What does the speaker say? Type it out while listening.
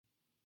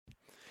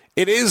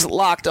It is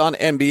Locked on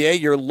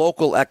NBA, your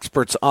local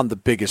experts on the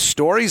biggest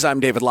stories. I'm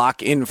David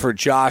Locke, in for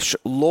Josh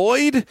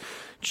Lloyd.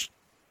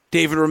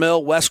 David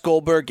Ramil, Wes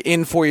Goldberg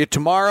in for you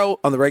tomorrow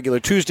on the regular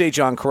Tuesday.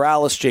 John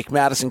Corrales, Jake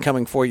Madison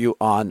coming for you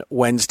on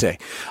Wednesday.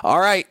 All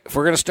right, if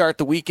we're going to start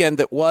the weekend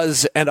that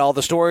was and all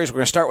the stories, we're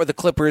going to start with the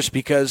Clippers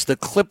because the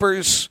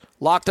Clippers,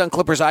 Locked on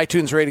Clippers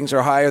iTunes ratings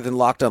are higher than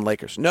Locked on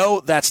Lakers.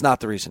 No, that's not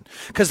the reason.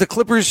 Because the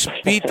Clippers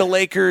beat the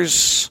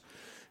Lakers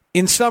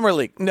in Summer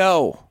League.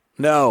 No.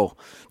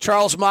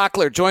 Charles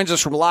Mockler joins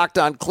us from Locked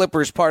on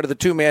Clippers, part of the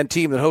two-man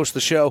team that hosts the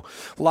show,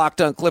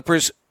 Locked on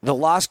Clippers.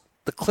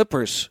 The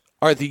Clippers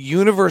are the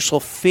universal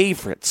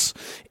favorites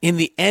in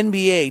the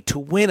NBA to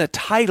win a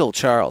title,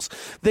 Charles.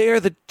 They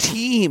are the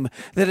team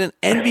that an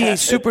NBA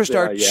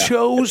superstar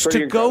chose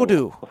to go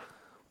to.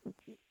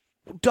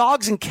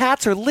 Dogs and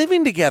cats are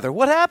living together.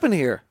 What happened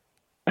here?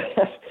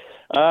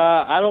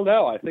 I don't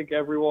know. I think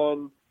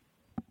everyone,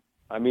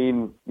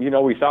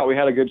 we thought we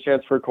had a good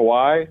chance for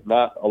Kawhi.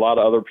 Not a lot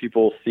of other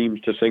people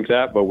seemed to think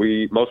that, but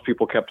most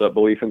people kept up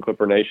belief in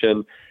Clipper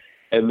Nation,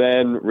 and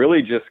then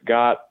really just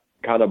got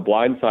kind of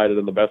blindsided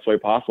in the best way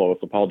possible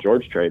with the Paul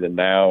George trade. And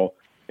now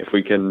if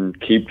we can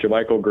keep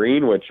JaMychal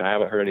Green, which I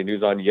haven't heard any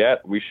news on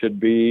yet, we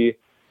should be,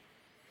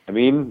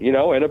 in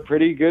a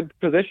pretty good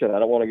position. I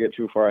don't want to get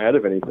too far ahead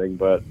of anything,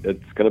 but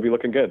it's going to be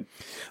looking good.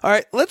 All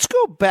right, let's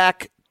go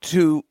back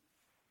to,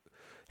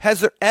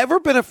 has there ever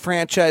been a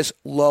franchise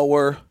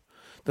lower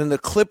than the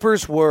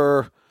Clippers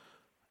were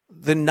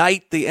the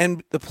night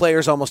the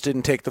players almost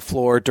didn't take the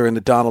floor during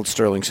the Donald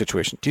Sterling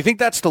situation? Do you think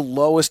that's the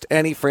lowest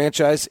any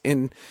franchise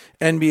in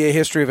NBA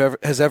history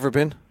has ever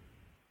been?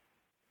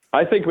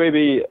 I think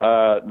maybe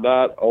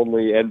not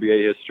only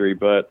NBA history,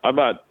 but I'm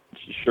not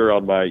sure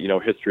on my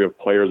history of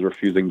players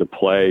refusing to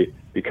play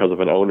because of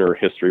an owner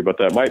history, but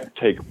that might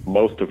take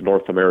most of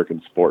North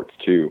American sports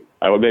too.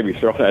 I would maybe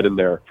throw that in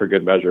there for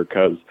good measure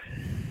because,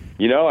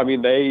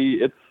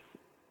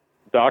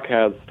 Doc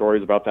has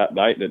stories about that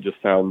night, and it just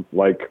sounds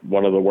like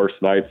one of the worst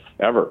nights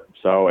ever.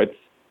 So it's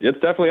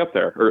definitely up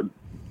there, or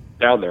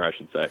down there, I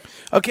should say.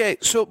 Okay,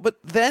 but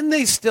then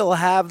they still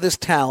have this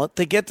talent.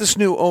 They get this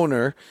new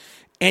owner,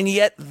 and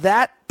yet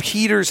that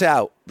peters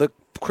out. The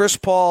Chris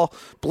Paul,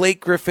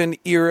 Blake Griffin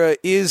era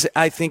is,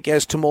 I think,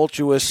 as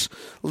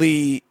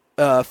tumultuously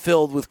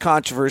filled with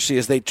controversy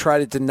as they try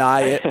to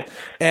deny it,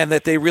 and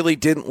that they really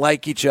didn't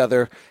like each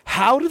other.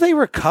 How do they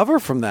recover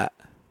from that?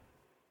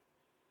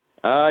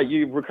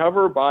 You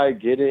recover by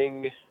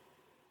getting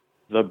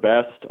the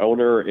best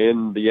owner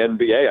in the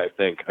NBA, I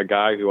think. A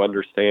guy who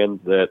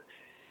understands that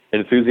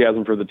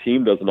enthusiasm for the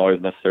team doesn't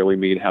always necessarily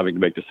mean having to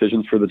make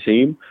decisions for the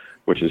team,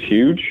 which is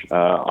huge.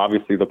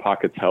 Obviously, the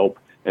pockets help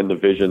and the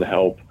vision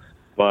help,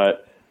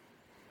 but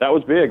that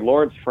was big.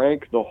 Lawrence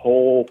Frank, the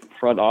whole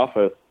front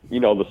office,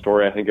 the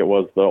story, I think it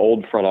was the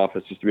old front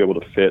office used to be able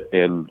to fit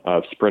in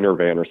a Sprinter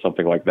van or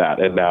something like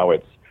that, and now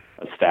it's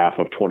a staff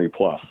of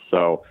 20+.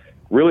 So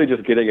really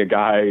just getting a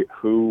guy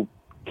who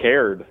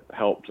cared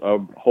helped a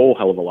whole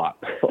hell of a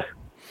lot.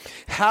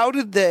 How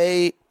did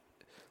they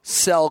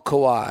sell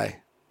Kawhi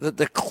that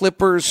the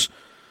Clippers,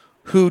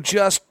 who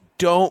just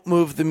don't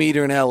move the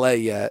meter in LA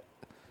yet,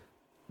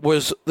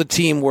 was the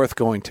team worth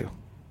going to?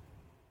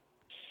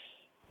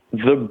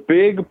 The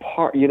big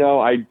part,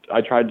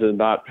 I tried to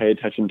not pay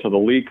attention to the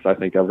leaks. I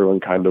think everyone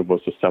kind of was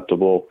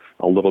susceptible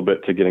a little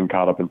bit to getting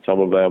caught up in some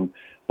of them.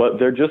 But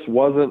there just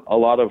wasn't a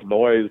lot of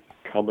noise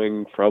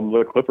coming from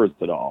the Clippers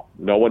at all.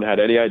 No one had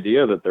any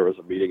idea that there was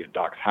a meeting at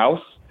Doc's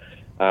house.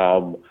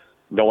 No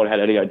one had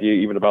any idea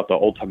even about the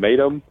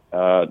ultimatum.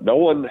 No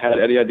one had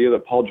any idea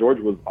that Paul George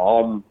was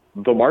on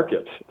the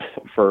market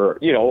for,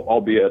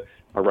 albeit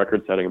a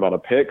record-setting amount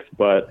of picks.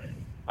 But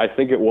I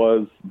think it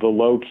was the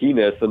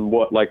low-keyness and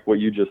what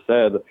you just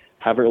said,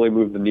 haven't really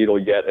moved the needle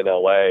yet in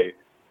LA.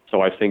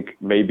 So I think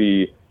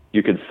maybe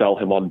you could sell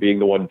him on being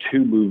the one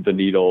to move the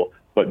needle,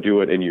 but do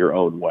it in your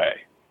own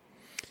way.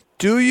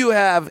 Do you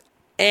have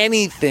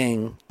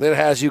anything that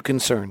has you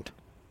concerned?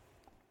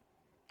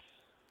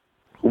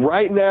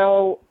 Right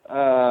now,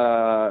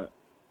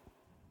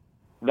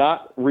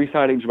 not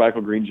re-signing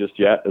JaMychal Green just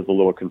yet is a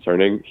little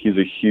concerning. He's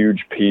a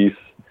huge piece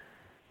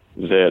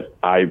that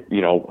I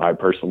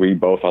personally,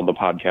 both on the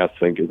podcast,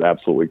 think is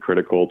absolutely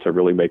critical to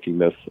really making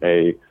this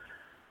a,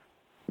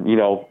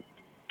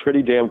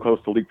 pretty damn close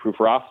to league-proof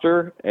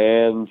roster.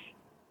 And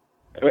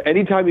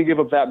anytime you give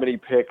up that many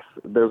picks,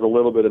 there's a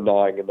little bit of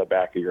gnawing in the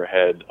back of your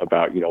head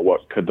about,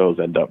 what could those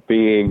end up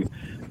being,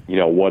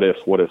 what ifs.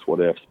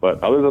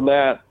 But other than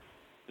that,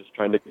 just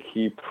trying to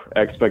keep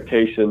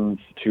expectations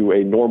to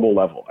a normal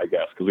level, I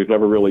guess, because we've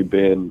never really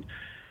been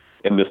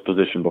in this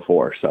position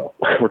before. So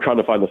we're trying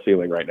to find the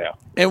ceiling right now.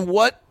 And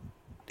what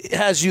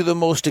has you the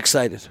most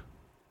excited?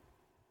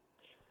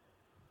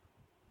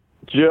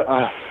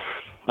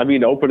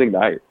 Opening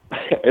night.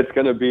 It's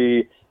going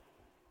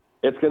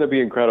to be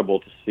incredible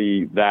to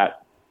see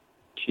that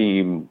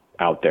team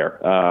out there.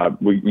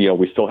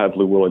 We still have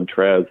Lou Will and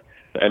Trez.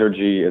 The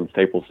energy in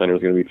Staples Center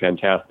is going to be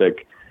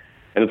fantastic.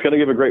 And it's going to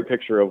give a great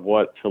picture of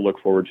what to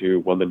look forward to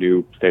when the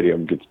new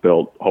stadium gets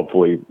built,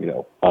 hopefully,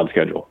 on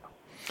schedule.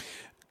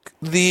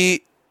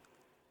 The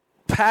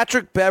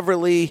Patrick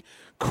Beverley,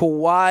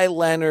 Kawhi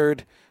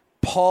Leonard,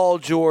 Paul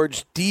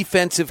George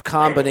defensive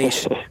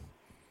combination.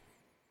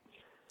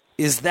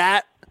 Is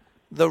that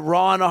the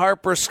Ron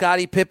Harper,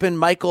 Scottie Pippen,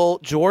 Michael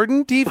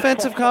Jordan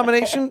defensive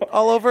combination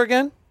all over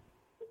again?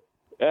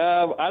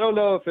 I don't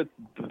know if it's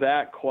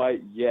that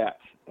quite yet.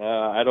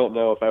 I don't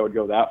know if I would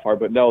go that far.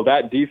 But, no,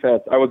 that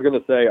defense, I was going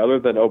to say, other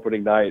than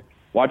opening night,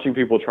 watching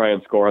people try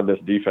and score on this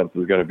defense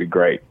is going to be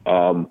great.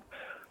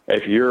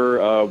 If you're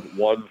a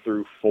 1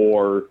 through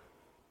 4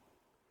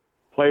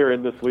 player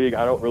in this league,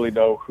 I don't really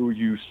know who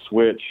you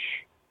switch.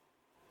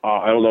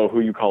 I don't know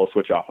who you call a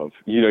switch off of.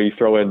 You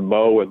throw in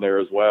Mo in there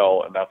as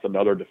well, and that's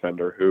another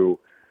defender who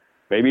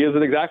maybe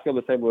isn't exactly on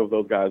the same level as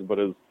those guys, but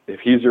if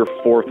he's your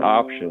fourth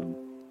option,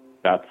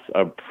 that's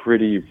a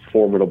pretty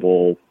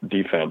formidable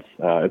defense.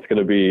 It's going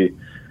to be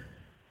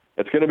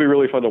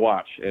really fun to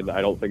watch, and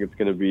I don't think it's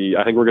going to be.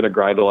 I think we're going to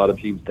grind a lot of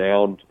teams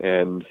down,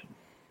 and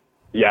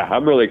yeah,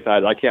 I'm really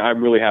excited.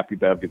 I'm really happy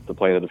Bev gets to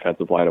play in a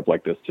defensive lineup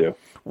like this too.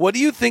 What do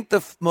you think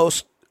the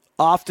most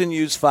often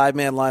used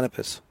 5-man lineup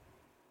is?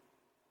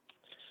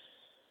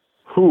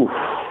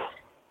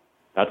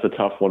 That's a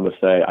tough one to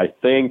say. I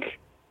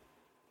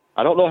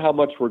don't know how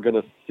much we're going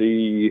to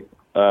see.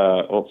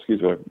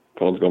 Excuse me, my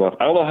phone's going off.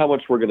 I don't know how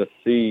much we're going to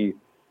see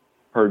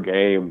per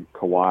game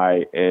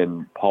Kawhi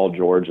and Paul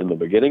George in the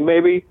beginning,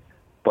 maybe,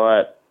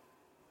 but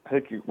I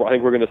think we're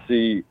going to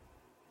see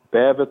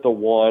Bev at the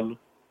 1.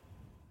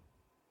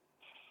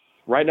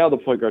 Right now, the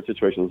point guard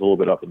situation is a little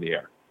bit up in the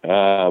air.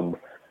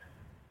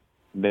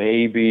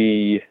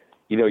 Maybe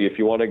if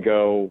you want to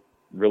go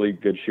really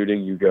good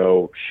shooting, you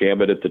go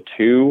Shamet at the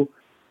 2,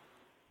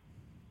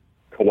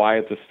 Kawhi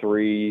at the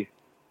 3,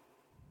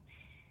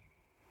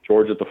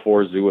 George at the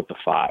 4, Zoo at the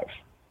 5.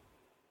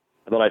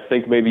 And then I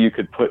think maybe you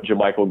could put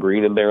JaMychal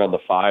Green in there on the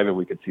 5, and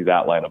we could see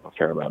that lineup a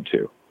fair amount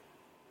too.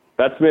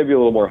 That's maybe a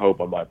little more hope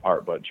on my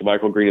part, but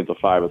JaMychal Green at the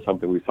 5 is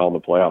something we saw in the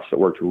playoffs that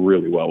worked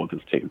really well with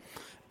his team.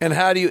 And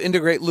how do you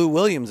integrate Lou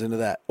Williams into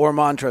that, or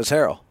Montrezl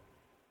Harrell?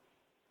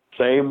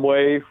 Same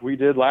way we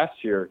did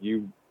last year.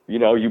 You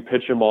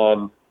pitch him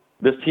on.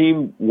 This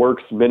team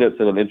works minutes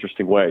in an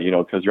interesting way,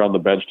 because you're on the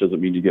bench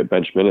doesn't mean you get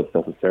bench minutes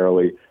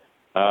necessarily.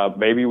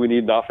 Maybe we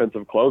need an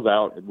offensive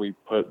closeout, and we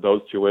put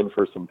those two in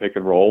for some pick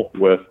and roll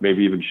with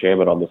maybe even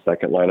Shamet on the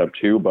second lineup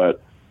too.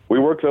 But we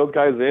work those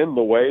guys in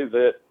the way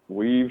that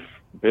we've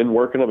been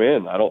working them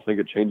in. I don't think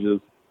it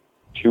changes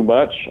too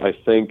much. I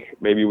think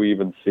maybe we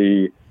even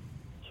see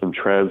some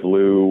Trez,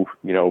 Lou,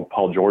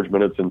 Paul George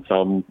minutes in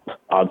some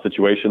odd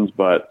situations.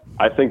 But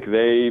I think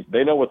they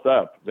know what's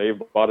up.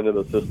 They've bought into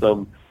the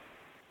system.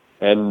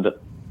 And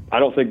I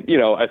don't think,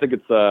 I think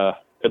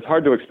it's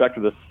hard to expect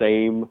the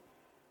same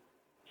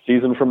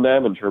season from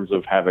them in terms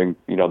of having,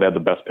 they had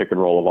the best pick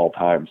and roll of all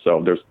time.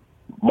 So there's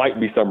might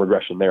be some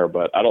regression there,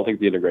 but I don't think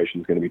the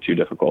integration is going to be too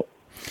difficult.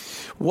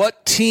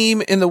 What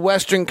team in the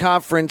Western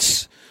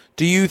Conference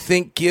do you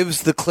think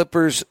gives the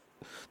Clippers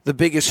the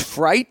biggest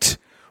fright?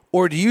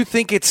 Or do you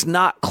think it's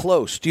not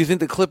close? Do you think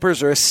the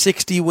Clippers are a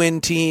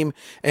 60-win team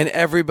and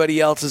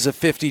everybody else is a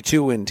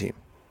 52-win team?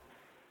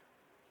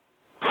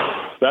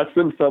 That's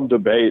been some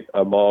debate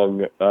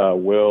among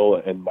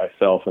Will and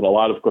myself and a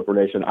lot of Clipper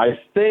Nation. I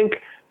think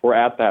we're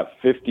at that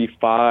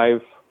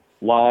 55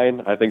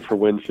 line. I think for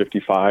wins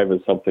 55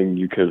 is something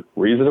you could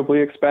reasonably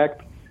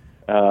expect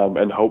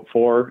and hope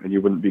for, and you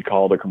wouldn't be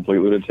called a complete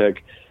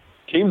lunatic.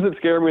 Teams that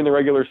scare me in the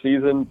regular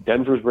season,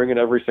 Denver's bringing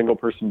every single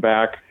person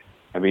back.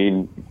 I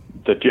mean,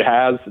 the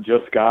Jazz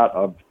just got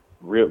a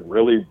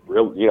really,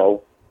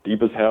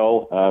 deep as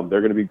hell.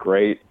 They're going to be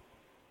great.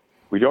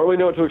 We don't really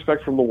know what to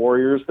expect from the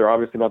Warriors. They're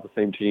obviously not the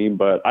same team,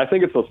 but I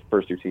think it's those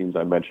first two teams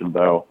I mentioned,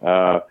 though.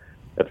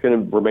 It's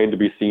going to remain to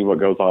be seen what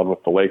goes on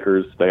with the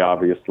Lakers. They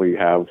obviously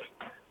have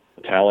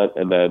the talent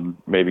and then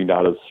maybe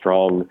not as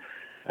strong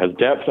as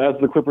depth as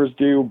the Clippers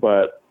do.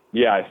 But,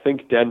 yeah, I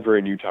think Denver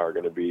and Utah are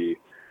going to be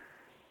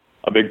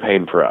a big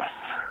pain for us.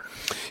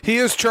 He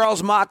is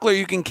Charles Mockler.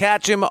 You can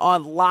catch him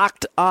on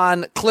Locked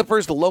On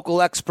Clippers, the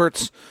local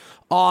experts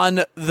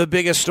on the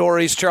biggest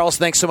stories. Charles,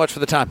 thanks so much for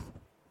the time.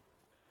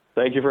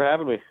 Thank you for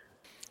having me.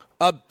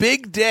 A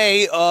big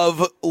day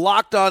of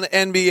Locked On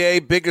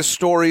NBA, biggest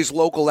stories,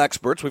 local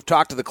experts. We've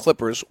talked to the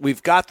Clippers.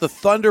 We've got the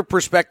Thunder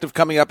perspective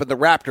coming up and the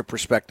Raptor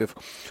perspective.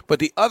 But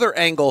the other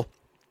angle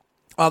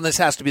on this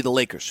has to be the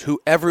Lakers, who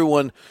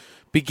everyone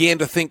began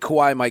to think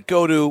Kawhi might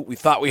go to. We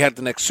thought we had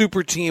the next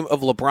super team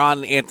of LeBron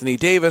and Anthony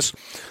Davis.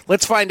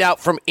 Let's find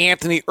out from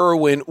Anthony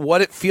Irwin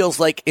what it feels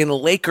like in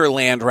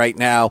Lakerland right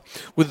now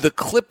with the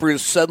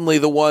Clippers suddenly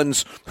the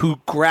ones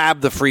who grab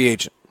the free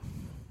agent.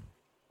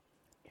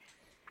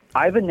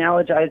 I've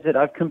analogized it.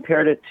 I've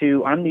compared it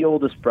to, I'm the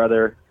oldest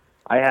brother.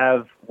 I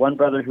have one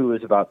brother who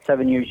is about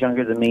 7 years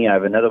younger than me. I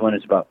have another one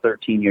who's about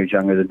 13 years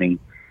younger than me.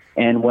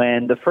 And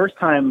when the first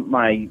time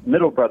my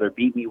middle brother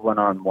beat me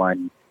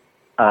one-on-one,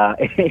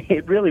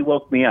 it really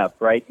woke me up,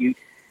 right? You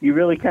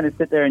really kind of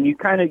sit there and you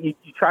try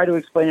to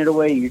explain it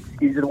away.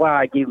 You said, wow,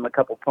 I gave him a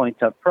couple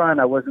points up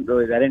front. I wasn't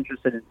really that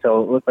interested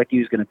until it looked like he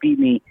was going to beat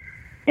me.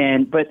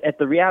 But at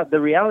the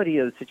reality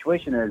of the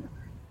situation is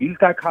you just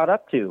got caught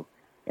up to.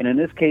 And in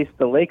this case,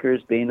 the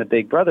Lakers, being the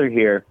big brother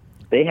here,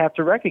 they have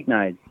to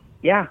recognize,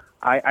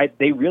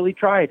 they really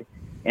tried,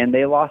 and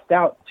they lost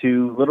out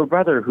to little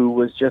brother, who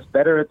was just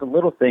better at the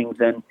little things.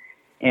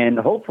 And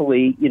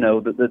hopefully,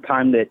 the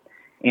time that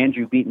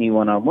Andrew beat me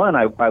one-on-one,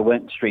 I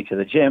went straight to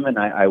the gym, and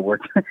I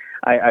worked.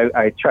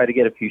 I tried to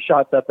get a few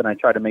shots up, and I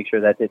tried to make sure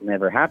that didn't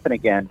ever happen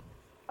again.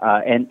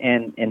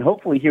 And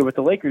hopefully here with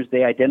the Lakers,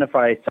 they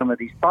identify some of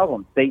these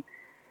problems.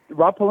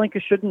 Rob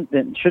Pelinka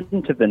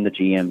shouldn't have been the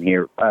GM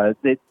here.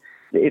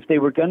 If they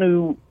were going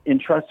to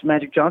entrust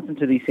Magic Johnson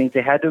to these things,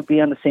 they had to be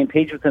on the same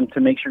page with him to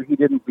make sure he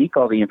didn't leak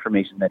all the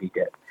information that he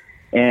did.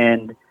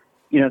 And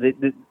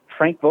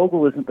Frank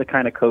Vogel isn't the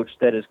kind of coach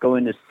that is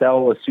going to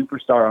sell a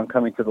superstar on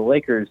coming to the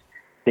Lakers.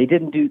 They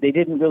didn't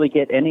really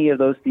get any of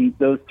those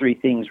three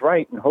things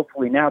right, and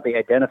hopefully now they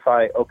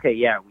identify,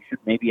 we should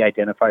maybe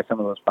identify some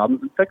of those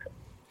problems and fix it.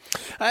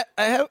 I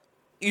have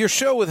your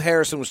show with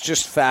Harrison was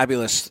just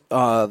fabulous.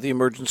 The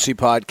emergency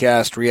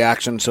podcast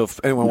reaction. So if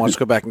anyone wants to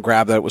go back and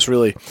grab that, it was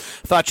really.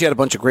 Thought you had a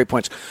bunch of great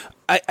points.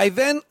 I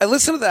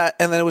listened to that,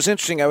 and then it was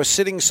interesting. I was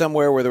sitting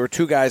somewhere where there were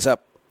two guys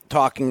up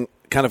talking,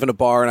 kind of in a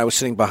bar, and I was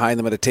sitting behind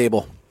them at a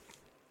table,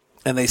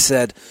 and they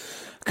said,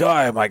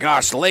 "God, my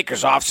gosh, the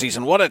Lakers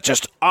offseason, what a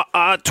just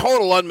a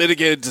total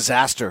unmitigated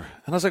disaster."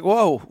 And I was like,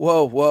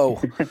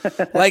 whoa.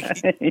 Like,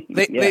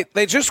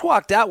 they just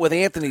walked out with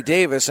Anthony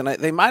Davis, and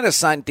they might have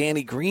signed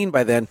Danny Green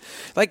by then.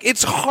 Like,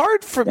 it's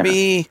hard for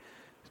me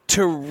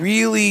to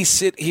really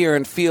sit here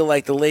and feel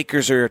like the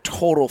Lakers are a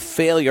total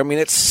failure. I mean,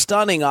 it's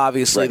stunning,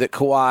 obviously, that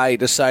Kawhi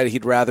decided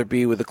he'd rather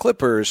be with the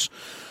Clippers.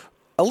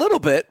 A little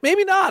bit.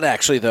 Maybe not,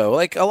 actually, though.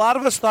 Like, a lot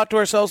of us thought to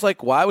ourselves,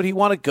 like, why would he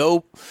want to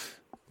go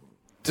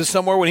to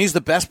somewhere when he's the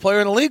best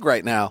player in the league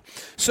right now?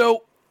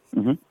 So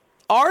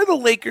are the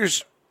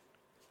Lakers,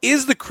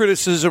 is the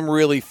criticism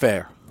really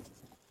fair?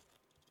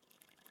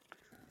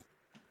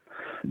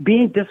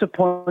 Being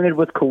disappointed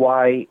with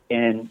Kawhi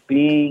and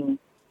being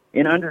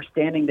in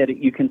understanding that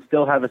you can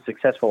still have a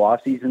successful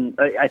offseason,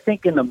 I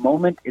think in the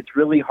moment it's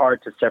really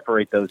hard to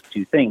separate those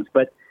two things,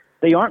 but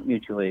they aren't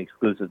mutually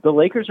exclusive. The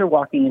Lakers are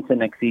walking into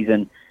next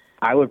season,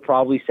 I would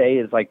probably say,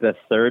 is like the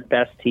third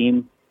best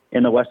team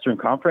in the Western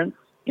Conference.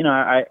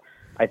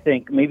 I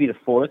think maybe the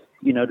fourth,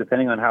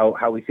 depending on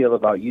how we feel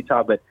about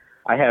Utah. But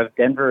I have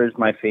Denver as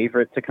my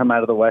favorite to come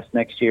out of the West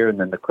next year, and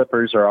then the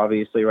Clippers are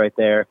obviously right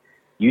there.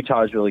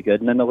 Utah is really good,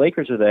 and then the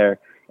Lakers are there.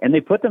 And they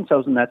put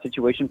themselves in that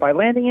situation by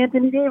landing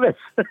Anthony Davis.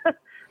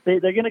 They're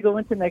going to go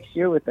into next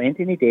year with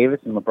Anthony Davis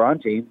and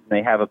LeBron James, and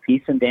they have a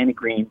piece in Danny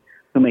Green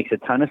who makes a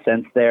ton of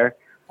sense there.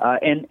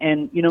 And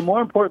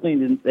more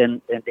importantly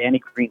than Danny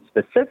Green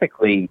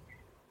specifically,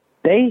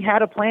 they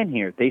had a plan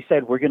here. They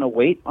said, we're going to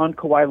wait on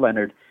Kawhi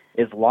Leonard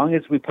as long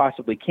as we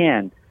possibly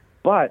can.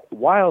 But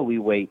while we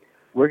wait,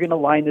 we're going to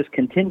line this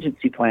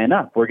contingency plan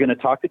up. We're going to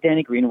talk to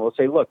Danny Green, and we'll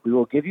say, look, we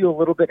will give you a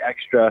little bit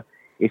extra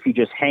if you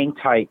just hang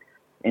tight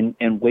and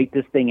wait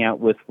this thing out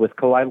with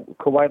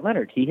Kawhi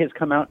Leonard. He has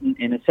come out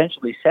and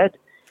essentially said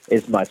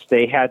as much.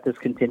 They had this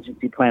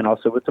contingency plan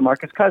also with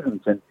DeMarcus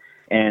Cousins,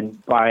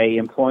 and by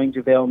employing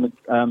JaVale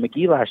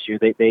McGee last year,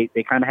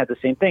 they kind of had the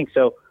same thing.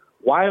 So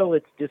while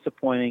it's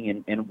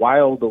disappointing and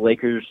while the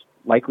Lakers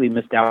likely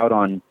missed out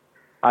on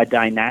a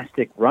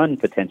dynastic run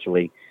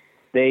potentially,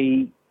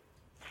 they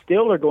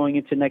still are going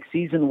into next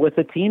season with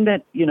a team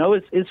that,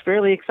 is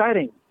fairly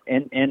exciting.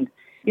 And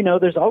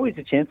there's always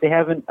a chance they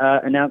haven't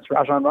announced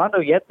Rajon Rondo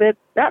yet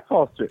that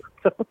falls through.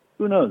 So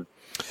who knows?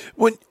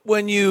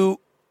 When you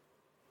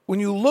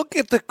look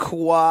at the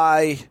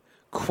Kawhi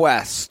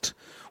quest,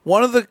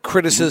 one of the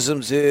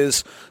criticisms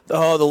is,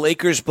 the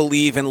Lakers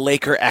believe in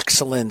Laker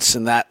excellence,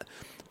 and that.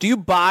 Do you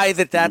buy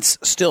that that's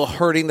still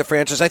hurting the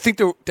franchise? I think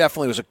there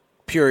definitely was a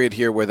period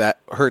here where that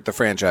hurt the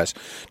franchise.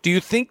 Do you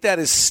think that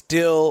is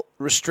still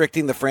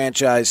restricting the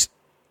franchise,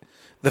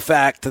 the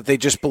fact that they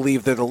just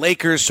believe they're the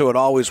Lakers, so it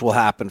always will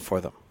happen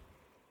for them?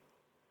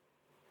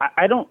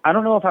 I don't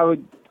know if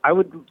I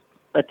would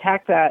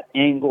attack that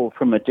angle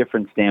from a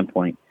different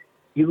standpoint.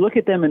 You look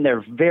at them and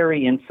they're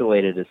very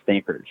insulated as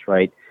thinkers,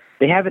 right?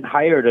 They haven't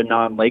hired a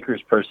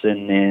non-Lakers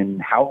person in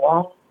how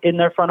long in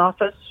their front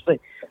office?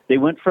 They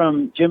went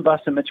from Jim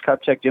Buss and Mitch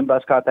Kupchak. Jim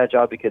Buss got that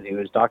job because he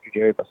was Dr.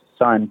 Jerry Buss's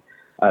son.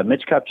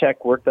 Mitch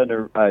Kupchak worked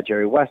under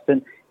Jerry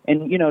Weston.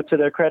 And, to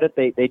their credit,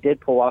 they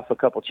did pull off a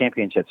couple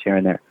championships here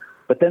and there.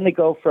 But then they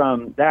go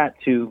from that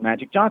to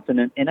Magic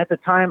Johnson. And at the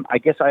time, I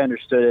guess I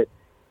understood it.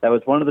 That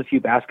was one of the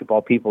few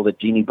basketball people that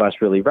Jeannie Buss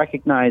really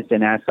recognized.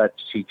 And as such,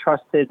 she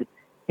trusted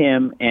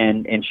him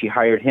and she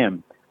hired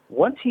him.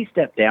 Once he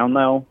stepped down,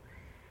 though,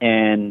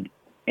 and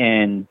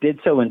did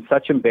so in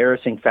such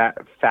embarrassing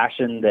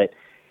fashion that,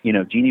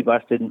 Jeannie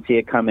Buss didn't see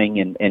it coming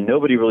and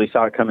nobody really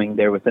saw it coming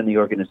there within the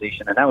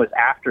organization. And that was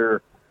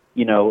after,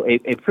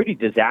 a pretty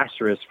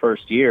disastrous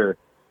first year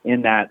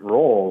in that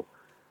role.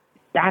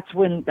 That's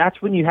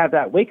when you have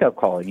that wake-up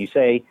call and you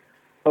say,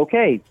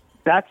 okay,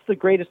 that's the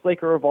greatest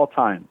Laker of all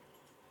time.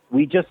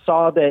 We just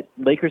saw that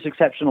Lakers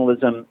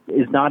exceptionalism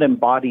is not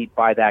embodied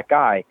by that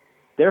guy.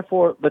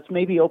 Therefore, let's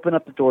maybe open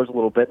up the doors a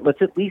little bit.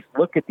 Let's at least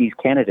look at these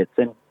candidates.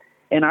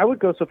 And I would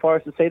go so far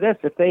as to say this: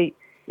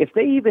 if if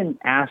they even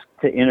ask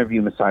to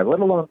interview Masai, let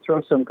alone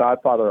throw some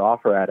Godfather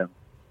offer at him,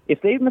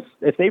 if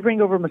they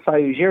bring over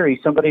Masai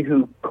Ujiri, somebody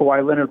who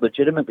Kawhi Leonard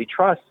legitimately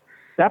trusts,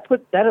 that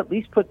at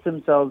least puts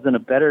themselves in a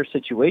better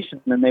situation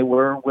than they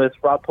were with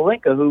Rob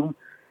Pelinka, who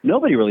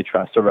nobody really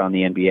trusts around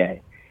the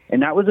NBA,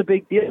 and that was a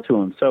big deal to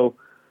him. So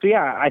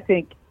yeah, I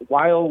think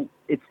while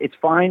it's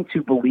fine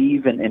to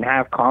believe and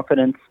have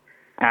confidence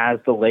as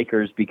the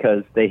Lakers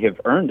because they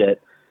have earned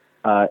it,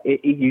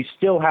 you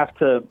still have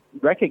to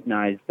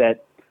recognize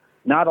that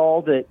not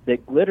all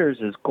that glitters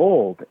is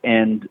gold.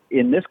 And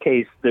in this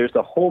case, there's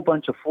a whole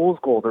bunch of fool's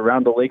gold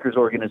around the Lakers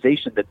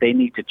organization that they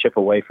need to chip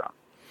away from.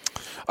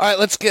 All right,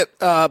 let's get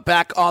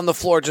back on the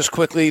floor just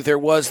quickly. There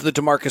was the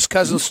DeMarcus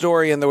Cousins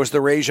story and there was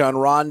the Rajon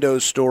Rondo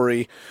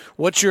story.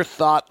 What's your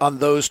thought on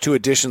those two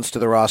additions to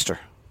the roster?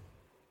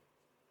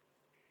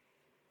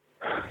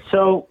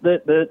 So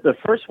the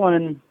first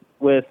one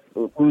with,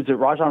 who's it,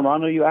 Rajon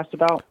Rondo you asked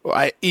about?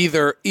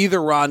 Either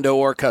Rondo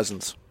or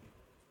Cousins.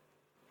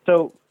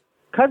 So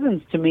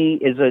Cousins to me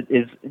is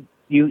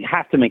you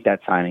have to make that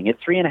signing.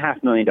 It's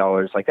 $3.5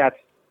 million. Like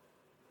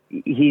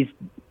he's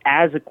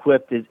as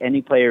equipped as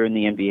any player in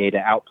the NBA to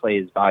outplay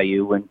his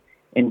value.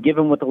 And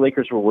given what the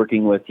Lakers were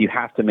working with, you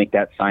have to make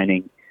that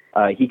signing.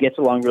 He gets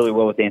along really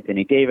well with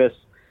Anthony Davis.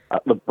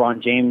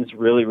 LeBron James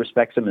really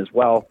respects him as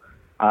well.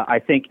 I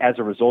think as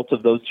a result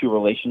of those two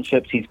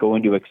relationships, he's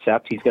going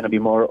to be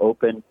more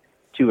open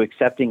to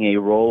accepting a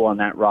role on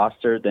that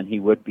roster than he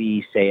would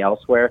be, say,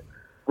 elsewhere.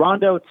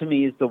 Rondo, to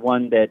me, is the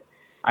one that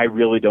I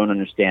really don't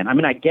understand. I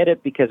mean, I get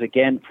it because,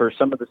 again, for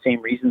some of the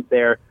same reasons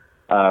there,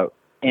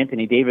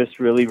 Anthony Davis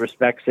really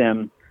respects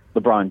him.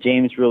 LeBron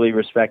James really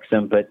respects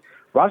him. But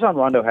Rajon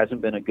Rondo hasn't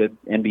been a good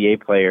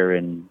NBA player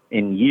in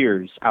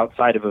years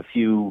outside of a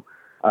few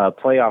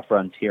playoff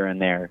runs here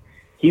and there.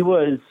 He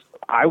was,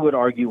 I would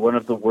argue, one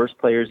of the worst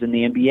players in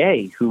the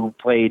NBA who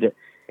played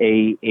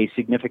a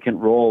significant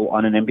role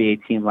on an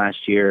NBA team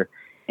last year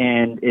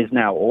and is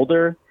now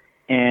older.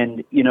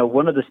 And,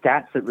 one of the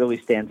stats that really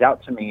stands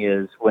out to me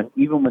is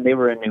even when they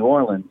were in New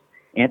Orleans,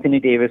 Anthony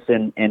Davis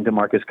and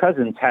DeMarcus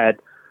Cousins had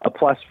a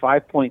plus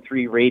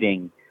 5.3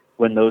 rating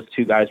when those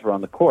two guys were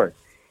on the court.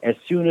 As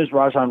soon as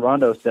Rajon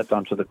Rondo stepped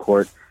onto the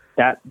court,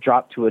 that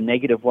dropped to a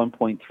negative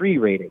 1.3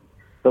 rating.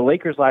 The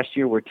Lakers last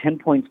year were 10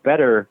 points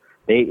better.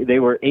 They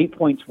were 8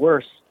 points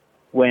worse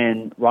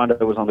when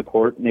Rondo was on the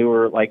court, and they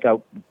were like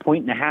a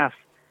 1.5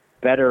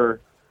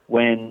 better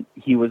when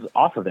he was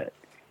off of it.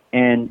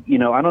 And,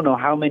 I don't know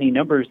how many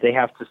numbers they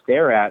have to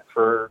stare at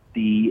for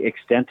the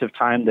extent of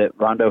time that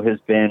Rondo has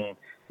been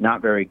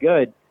not very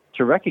good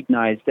to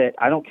recognize that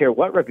I don't care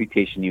what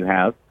reputation you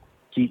have,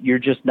 you're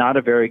just not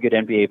a very good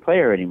NBA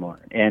player anymore.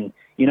 And,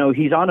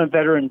 he's on a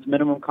veteran's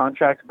minimum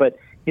contract, but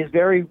his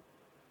very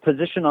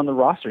position on the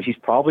roster, he's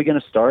probably going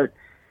to start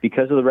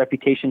because of the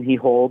reputation he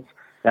holds.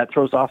 That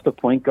throws off the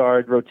point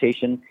guard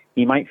rotation.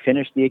 He might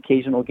finish the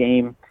occasional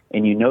game,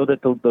 and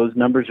that those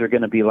numbers are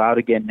going to be loud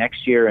again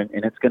next year, and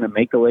it's going to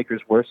make the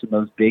Lakers worse in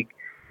those big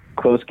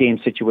close game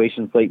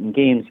situations late in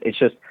games. It's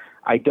just,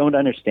 I don't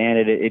understand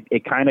it.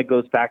 It kind of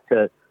goes back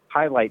to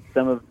highlight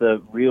some of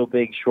the real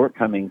big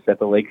shortcomings that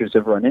the Lakers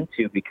have run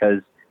into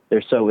because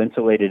they're so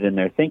insulated in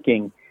their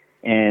thinking.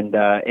 And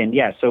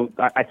so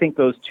I think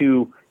those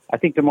two, I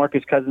think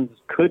DeMarcus Cousins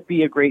could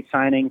be a great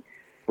signing.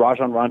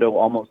 Rajon Rondo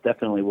almost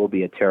definitely will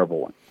be a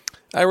terrible one.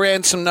 I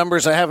ran some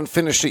numbers. I haven't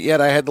finished it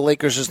yet. I had the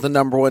Lakers as the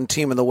number one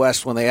team in the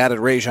West. When they added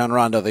Rajon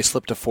Rondo, they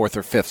slipped to fourth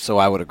or fifth, so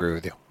I would agree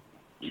with you.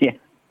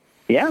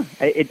 Yeah.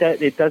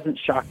 It doesn't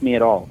shock me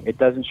at all. It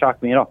doesn't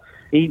shock me at all.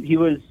 He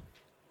was,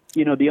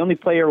 the only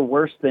player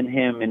worse than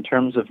him in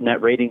terms of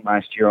net rating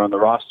last year on the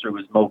roster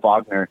was Mo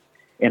Wagner,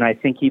 and I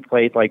think he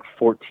played like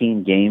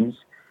 14 games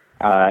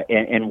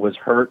and was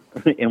hurt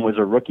and was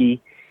a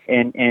rookie.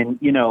 And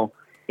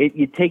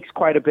it takes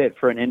quite a bit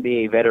for an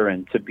NBA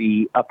veteran to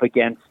be up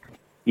against,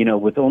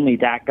 with only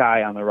that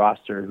guy on the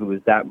roster who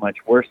is that much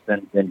worse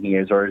than he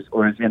is or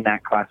is in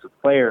that class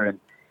of player.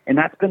 And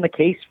that's been the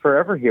case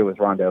forever here with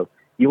Rondo.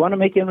 You want to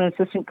make him an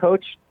assistant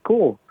coach?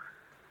 Cool.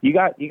 You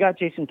got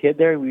Jason Kidd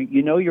there.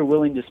 You're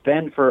willing to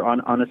spend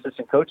on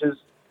assistant coaches.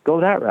 Go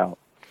that route.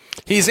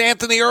 He's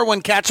Anthony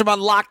Irwin. Catch him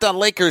on Locked On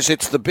Lakers.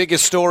 It's the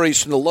biggest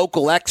stories from the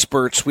local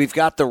experts. We've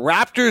got the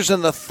Raptors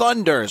and the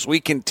Thunder as we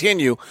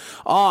continue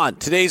on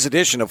today's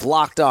edition of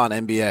Locked On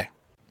NBA.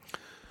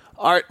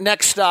 Our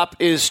next stop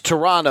is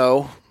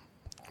Toronto.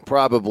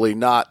 Probably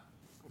not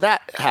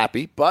that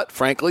happy, but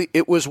frankly,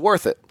 it was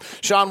worth it.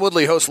 Sean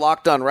Woodley hosts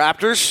Locked On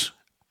Raptors.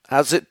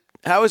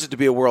 How is it to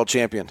be a world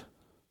champion?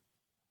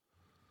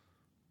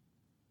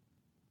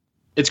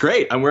 It's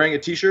great. I'm wearing a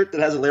T-shirt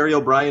that has a Larry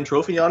O'Brien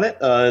trophy on it,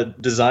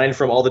 designed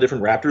from all the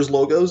different Raptors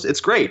logos.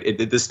 It's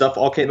great. This stuff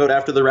all came out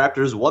after the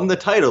Raptors won the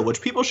title,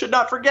 which people should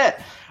not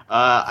forget.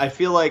 I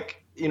feel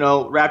like,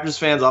 Raptors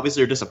fans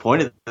obviously are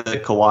disappointed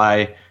that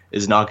Kawhi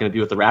is not going to be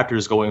with the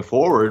Raptors going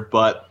forward,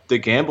 but the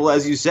gamble,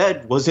 as you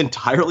said, was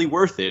entirely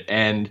worth it.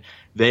 And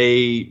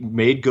they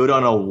made good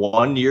on a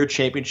one-year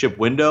championship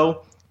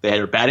window. They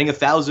are batting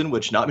 1,000,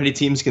 which not many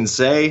teams can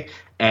say.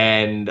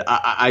 And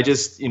I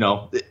just,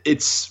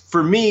 it's,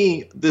 for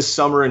me, this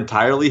summer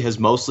entirely has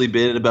mostly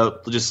been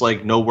about just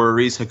like no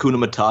worries,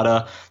 Hakuna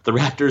Matata. The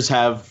Raptors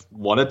have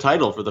won a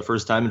title for the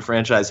first time in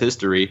franchise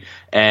history.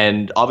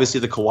 And obviously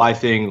the Kawhi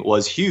thing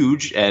was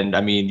huge. And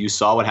I mean, you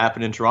saw what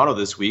happened in Toronto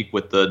this week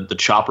with the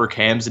chopper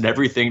cams and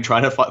everything,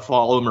 trying to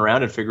follow him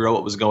around and figure out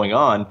what was going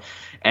on.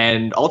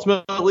 And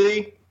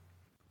ultimately,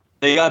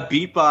 they got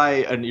beat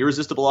by an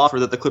irresistible offer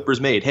that the Clippers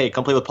made. Hey,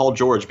 come play with Paul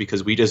George,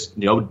 because we just,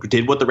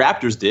 did what the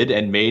Raptors did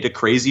and made a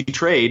crazy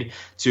trade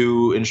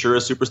to ensure a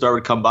superstar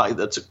would come by,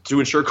 to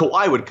ensure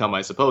Kawhi would come,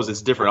 I suppose.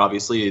 It's different,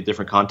 obviously, a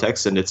different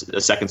context, and it's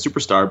a second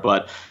superstar,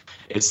 but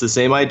it's the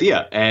same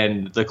idea.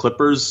 And the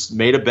Clippers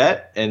made a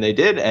bet, and they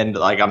did. And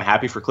I'm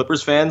happy for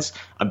Clippers fans.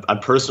 I'm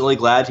personally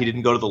glad he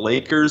didn't go to the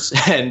Lakers.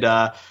 And,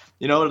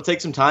 it'll take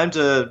some time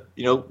to,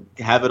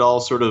 have it all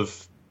sort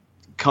of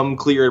come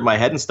clear in my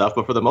head and stuff,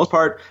 but for the most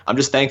part, I'm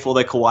just thankful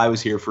that Kawhi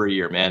was here for a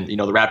year, man. The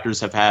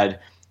Raptors have had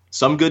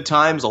some good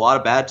times, a lot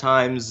of bad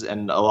times,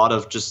 and a lot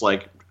of just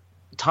like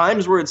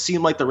times where it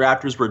seemed like the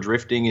Raptors were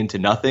drifting into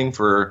nothing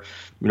for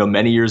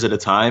many years at a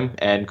time,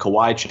 and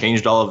Kawhi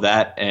changed all of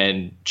that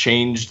and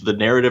changed the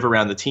narrative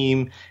around the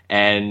team,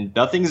 and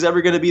nothing's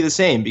ever going to be the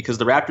same because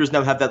the Raptors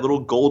now have that little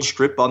gold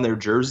strip on their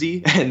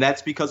jersey, and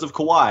that's because of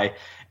Kawhi.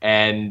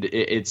 And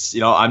it's,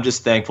 I'm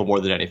just thankful more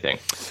than anything.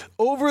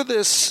 Over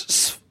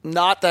this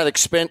not that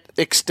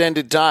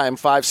extended time,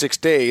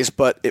 5-6 days,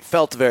 but it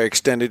felt very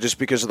extended just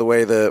because of the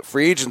way the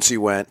free agency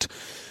went.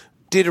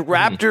 Did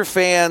Raptor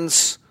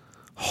fans'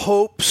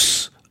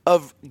 hopes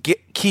of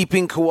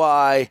keeping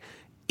Kawhi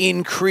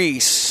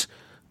increase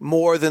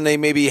more than they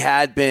maybe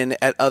had been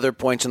at other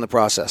points in the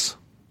process?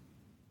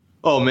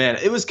 Oh, man,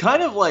 it was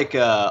kind of like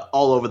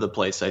all over the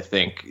place, I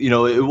think.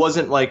 It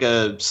wasn't like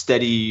a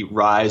steady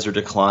rise or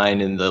decline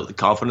in the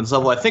confidence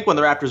level. I think when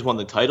the Raptors won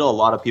the title, a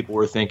lot of people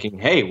were thinking,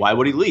 hey, why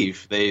would he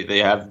leave? They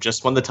have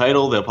just won the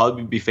title. They'll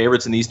probably be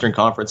favorites in the Eastern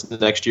Conference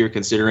next year,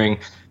 considering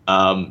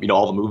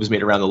all the moves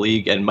made around the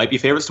league, and might be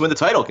favorites to win the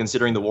title,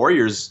 considering the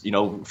Warriors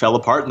fell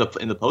apart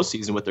in the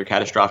postseason with their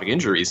catastrophic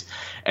injuries.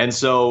 And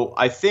so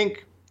I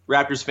think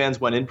Raptors fans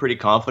went in pretty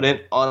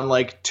confident. On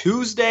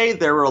Tuesday,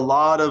 there was a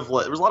lot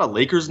of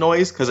Lakers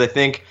noise because I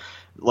think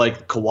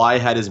Kawhi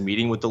had his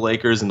meeting with the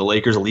Lakers and the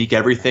Lakers leak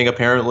everything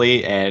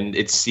apparently, and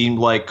it seemed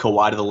like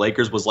Kawhi to the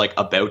Lakers was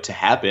about to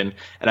happen,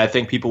 and I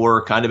think people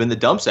were kind of in the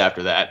dumps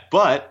after that.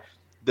 But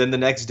then the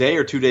next day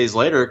or 2 days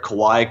later,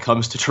 Kawhi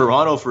comes to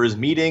Toronto for his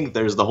meeting.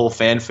 There's the whole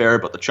fanfare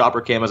about the chopper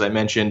cam, as I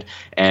mentioned,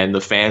 and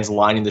the fans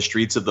lining the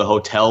streets of the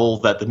hotel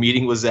that the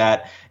meeting was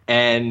at,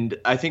 and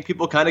I think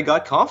people kind of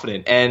got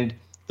confident. And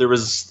there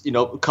was,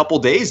 a couple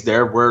days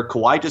there where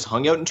Kawhi just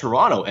hung out in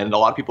Toronto, and a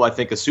lot of people, I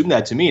think, assumed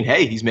that to mean,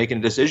 hey, he's making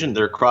a decision.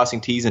 They're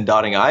crossing T's and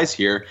dotting I's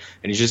here,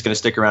 and he's just going to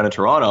stick around in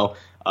Toronto.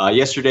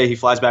 Yesterday, he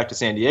flies back to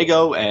San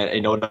Diego,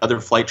 and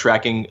another flight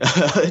tracking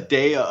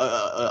day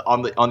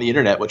on the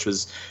internet, which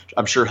was,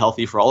 I'm sure,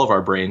 healthy for all of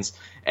our brains.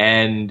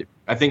 And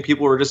I think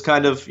people were just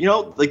kind of,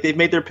 they've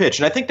made their pitch,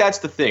 and I think that's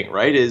the thing,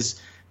 right?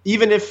 Is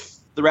even if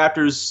the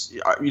Raptors,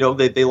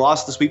 they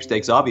lost the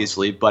sweepstakes,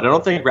 obviously, but I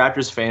don't think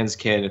Raptors fans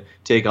can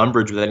take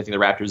umbrage with anything the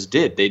Raptors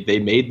did. They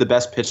made the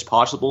best pitch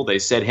possible. They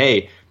said,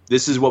 hey,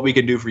 this is what we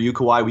can do for you,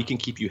 Kawhi. We can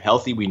keep you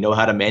healthy. We know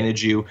how to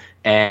manage you.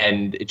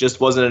 And it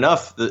just wasn't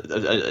enough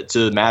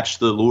to match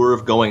the lure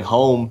of going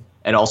home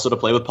and also to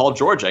play with Paul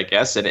George, I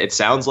guess. And it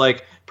sounds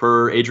like,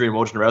 per Adrian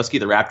Wojnarowski,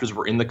 the Raptors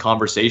were in the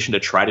conversation to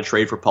try to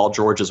trade for Paul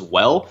George as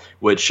well,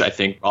 which I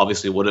think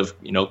obviously would have,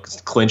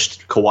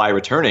 clinched Kawhi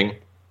returning.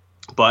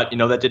 But,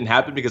 that didn't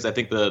happen because I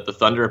think the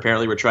Thunder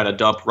apparently were trying to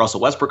dump Russell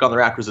Westbrook on the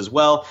Raptors as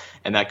well.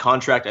 And that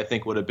contract, I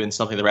think, would have been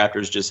something the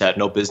Raptors just had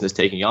no business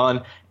taking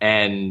on.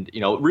 And,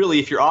 really,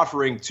 if you're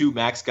offering two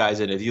max guys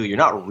in a deal, you're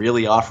not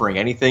really offering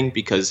anything,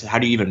 because how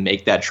do you even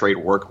make that trade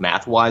work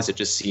math-wise? It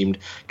just seemed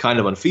kind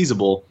of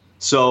unfeasible.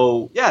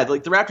 So, yeah, the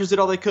Raptors did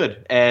all they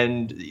could,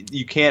 and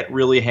you can't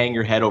really hang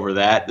your head over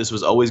that. This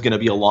was always going to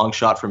be a long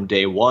shot from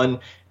day one,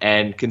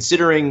 and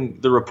considering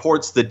the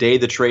reports the day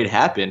the trade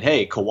happened,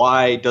 hey,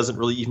 Kawhi doesn't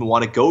really even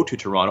want to go to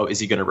Toronto. Is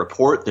he going to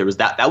report? There was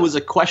that was a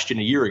question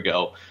a year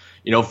ago.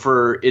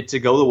 For it to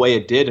go the way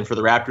it did and for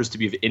the Raptors to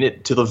be in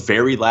it to the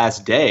very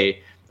last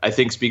day, I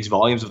think speaks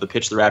volumes of the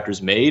pitch the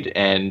Raptors made.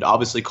 And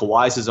obviously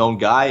Kawhi's his own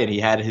guy, and he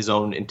had his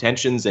own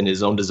intentions and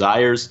his own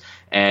desires,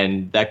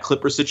 and that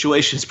Clippers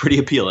situation is pretty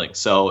appealing.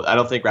 So I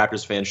don't think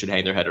Raptors fans should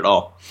hang their head at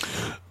all.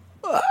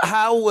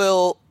 How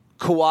will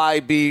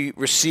Kawhi be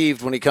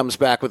received when he comes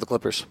back with the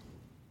Clippers?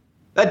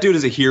 That dude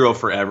is a hero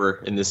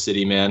forever in this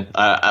city, man.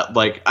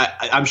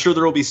 I'm sure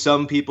there will be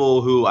some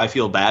people who I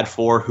feel bad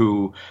for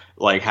who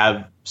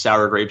have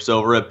sour grapes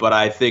over it, but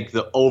I think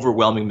the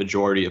overwhelming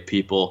majority of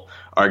people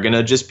are going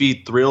to just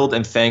be thrilled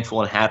and thankful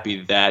and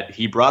happy that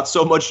he brought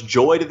so much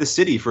joy to the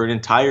city for an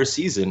entire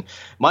season.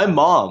 My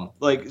mom,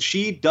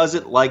 she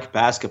doesn't like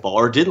basketball,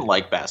 or didn't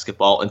like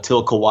basketball,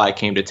 until Kawhi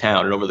came to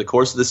town. And over the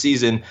course of the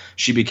season,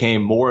 she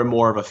became more and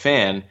more of a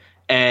fan.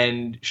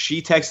 And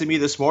she texted me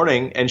this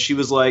morning, and she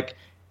was like,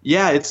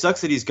 Yeah, it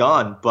sucks that he's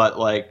gone, but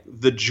like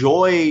the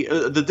joy,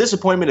 the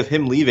disappointment of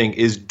him leaving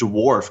is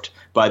dwarfed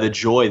by the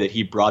joy that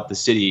he brought the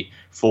city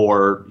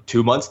for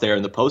 2 months there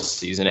in the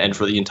postseason and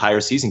for the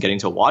entire season getting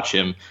to watch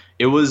him.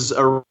 It was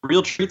a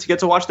real treat to get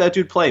to watch that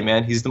dude play,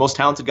 man. He's the most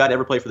talented guy to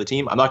ever play for the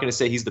team. I'm not going to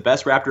say he's the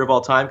best Raptor of all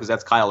time because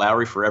that's Kyle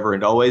Lowry forever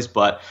and always,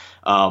 but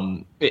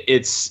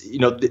it's,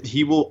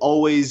 he will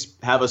always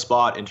have a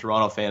spot in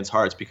Toronto fans'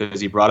 hearts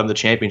because he brought them the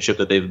championship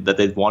that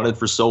they've wanted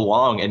for so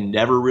long and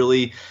never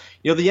really.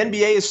 The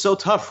NBA is so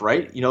tough,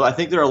 right? I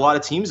think there are a lot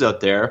of teams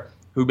out there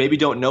who maybe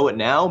don't know it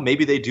now,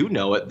 maybe they do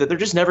know it, that they're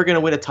just never going to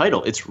win a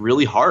title. It's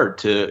really hard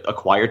to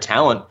acquire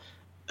talent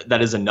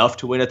that is enough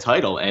to win a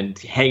title, and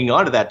hanging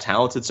on to that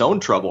talent's its own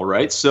trouble,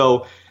 right?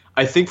 So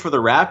I think for the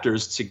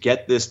Raptors to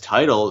get this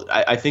title,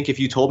 I think if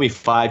you told me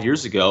 5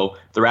 years ago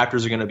the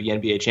Raptors are going to be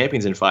NBA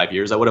champions in 5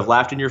 years, I would have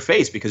laughed in your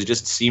face because it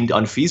just seemed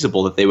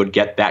unfeasible that they would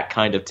get that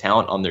kind of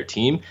talent on their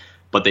team.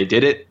 But they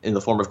did it in the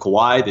form of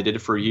Kawhi. They did it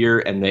for a year,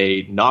 and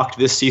they knocked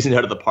this season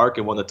out of the park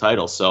and won the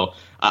title. So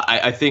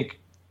I think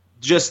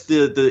just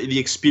the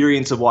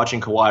experience of watching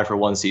Kawhi for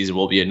one season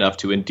will be enough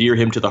to endear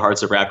him to the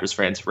hearts of Raptors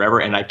fans forever.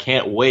 And I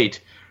can't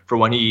wait for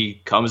when he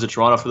comes to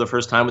Toronto for the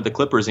first time with the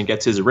Clippers and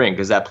gets his ring,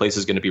 because that place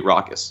is going to be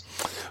raucous.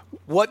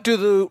 What do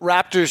the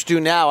Raptors do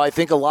now? I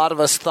think a lot of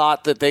us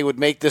thought that they would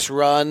make this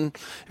run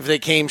if they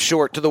came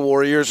short to the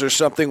Warriors or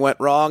something went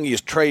wrong. You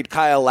trade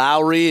Kyle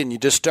Lowry and you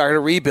just start a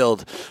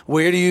rebuild.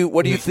 What do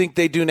you think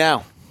they do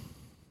now?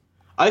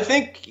 I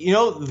think,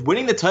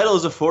 winning the title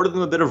has afforded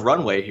them a bit of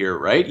runway here,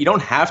 right? You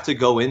don't have to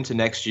go into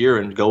next year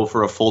and go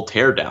for a full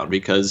teardown,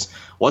 because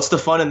what's the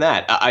fun in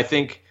that? I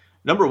think,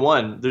 number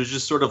one, there's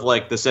just sort of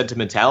like the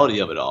sentimentality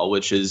of it all,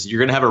 which is you're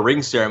going to have a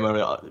ring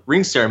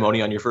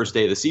ceremony on your first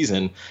day of the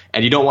season,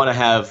 and you don't want to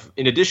have,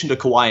 in addition to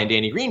Kawhi and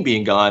Danny Green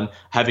being gone,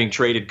 having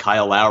traded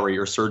Kyle Lowry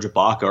or Serge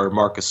Ibaka or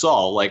Marc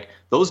Gasol. Like,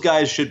 those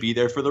guys should be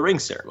there for the ring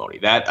ceremony.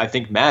 That, I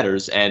think,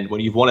 matters. And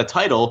when you've won a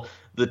title,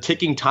 the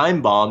ticking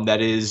time bomb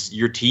that is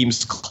your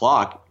team's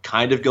clock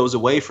kind of goes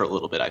away for a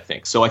little bit, I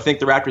think. So I think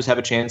the Raptors have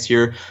a chance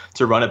here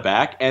to run it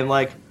back. And,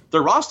 like, the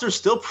roster's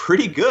still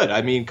pretty good.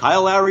 I mean,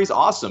 Kyle Lowry's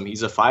awesome.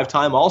 He's a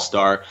 5-time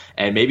All-Star,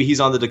 and maybe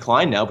he's on the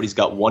decline now, but he's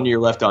got 1 year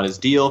left on his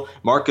deal.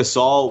 Marc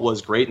Gasol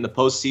was great in the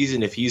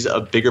postseason. If he's a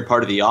bigger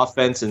part of the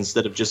offense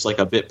instead of just like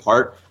a bit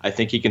part, I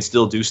think he can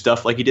still do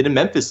stuff like he did in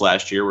Memphis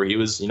last year, where he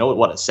was,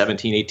 a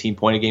 17,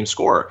 18-point-a-game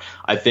scorer.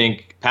 I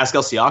think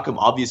Pascal Siakam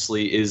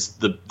obviously is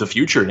the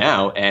future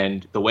now,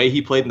 and the way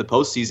he played in the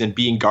postseason,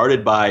 being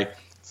guarded by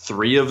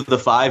 3 of the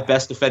 5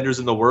 best defenders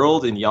in the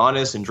world, in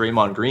Giannis and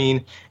Draymond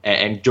Green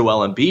and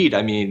Joel Embiid.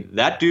 I mean,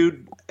 that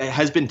dude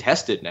has been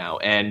tested now,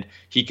 and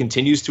he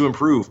continues to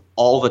improve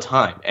all the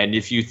time. And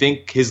if you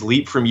think his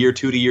leap from year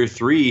 2 to year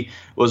 3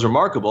 was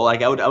remarkable,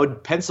 like I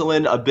would pencil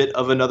in a bit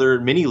of another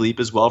mini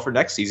leap as well for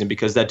next season,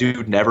 because that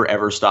dude never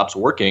ever stops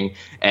working.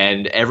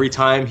 And every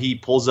time he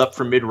pulls up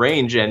from mid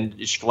range and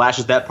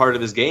flashes that part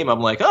of his game,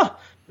 I'm like,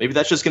 maybe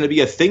that's just going to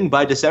be a thing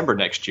by December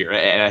next year.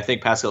 And I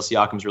think Pascal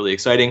Siakam's really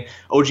exciting.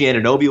 OG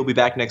Anunoby will be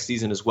back next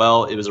season as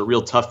well. It was a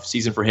real tough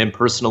season for him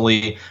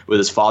personally, with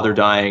his father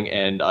dying,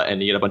 and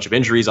he had a bunch of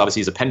injuries. Obviously,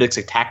 his appendix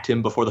attacked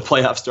him before the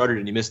playoffs started,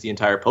 and he missed the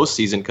entire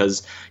postseason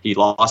because he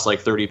lost like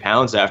 30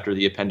 pounds after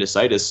the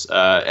appendicitis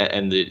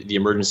and the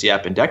emergency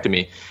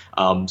appendectomy.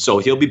 So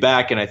he'll be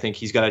back, and I think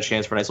he's got a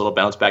chance for a nice little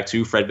bounce back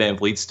too. Fred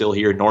VanVleet's still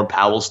here. Norm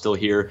Powell's still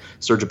here.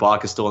 Serge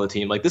Ibaka's still on the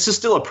team. Like, this is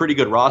still a pretty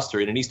good roster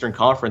in an Eastern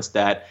Conference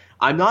that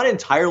I'm not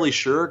entirely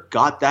sure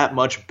got that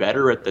much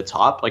better at the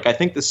top. Like, I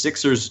think the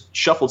Sixers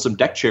shuffled some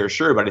deck chairs,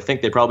 sure, but I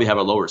think they probably have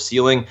a lower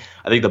ceiling.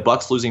 I think the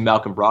Bucks losing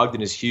Malcolm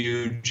Brogdon is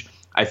huge.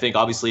 I think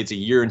obviously it's a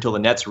year until the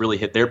Nets really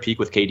hit their peak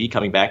with KD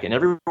coming back, and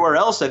everywhere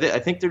else, I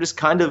think they're just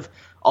kind of,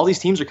 all these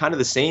teams are kind of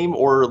the same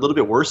or a little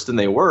bit worse than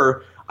they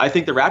were. I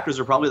think the Raptors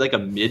are probably like a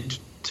mid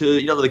to,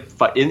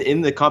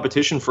 in the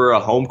competition for a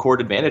home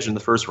court advantage in the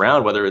first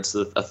round, whether it's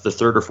the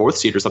third or fourth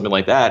seed or something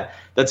like that.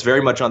 That's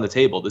very much on the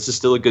table. This is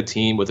still a good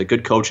team with a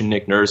good coach in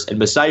Nick Nurse, and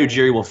Masai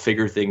Ujiri will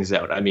figure things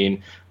out. I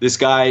mean, this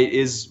guy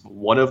is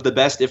one of the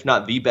best, if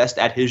not the best,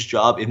 at his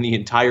job in the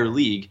entire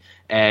league.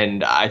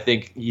 And I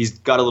think he's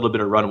got a little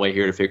bit of runway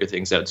here to figure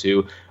things out,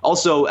 too.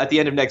 Also, at the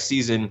end of next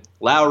season,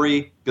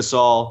 Lowry,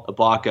 Gasol,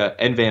 Ibaka,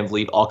 and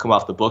VanVleet all come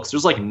off the books.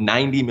 There's like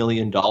 $90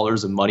 million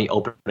of money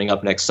opening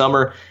up next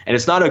summer. And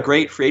it's not a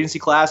great free agency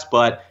class,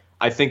 but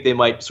I think they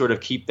might sort of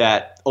keep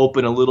that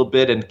open a little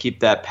bit and keep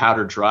that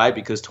powder dry,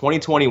 because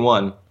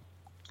 2021,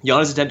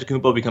 Giannis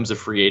Antetokounmpo becomes a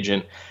free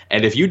agent.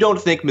 And if you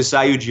don't think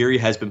Masai Ujiri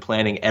has been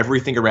planning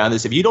everything around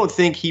this, if you don't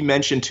think he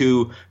mentioned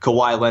to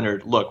Kawhi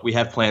Leonard, look, we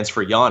have plans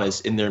for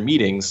Giannis in their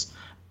meetings,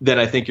 then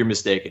I think you're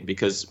mistaken,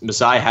 because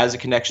Masai has a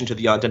connection to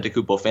the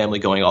Antetokounmpo family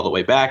going all the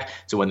way back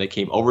to when they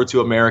came over to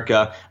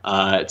America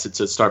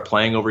to start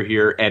playing over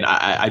here. And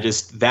I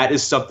just, that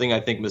is something I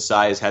think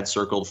Masai has had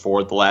circled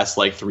for the last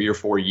like 3 or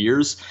 4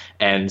 years.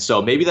 And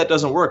so maybe that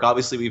doesn't work.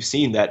 Obviously, we've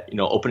seen that,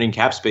 opening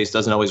cap space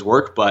doesn't always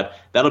work, but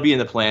that'll be in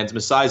the plans.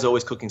 Masai is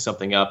always cooking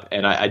something up,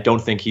 and I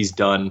don't think he's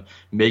done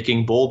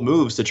making bold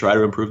moves to try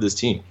to improve this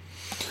team.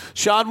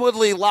 Sean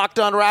Woodley, Locked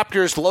on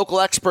Raptors, local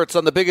experts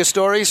on the biggest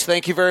stories.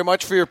 Thank you very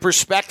much for your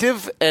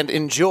perspective, and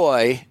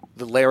enjoy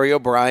the Larry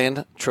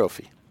O'Brien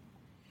Trophy.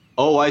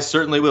 Oh, I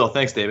certainly will.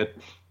 Thanks, David.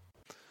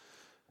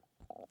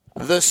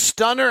 The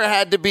stunner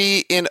had to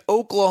be in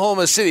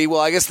Oklahoma City.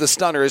 Well, I guess the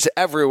stunner is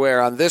everywhere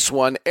on this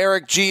one.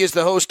 Eric G. is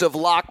the host of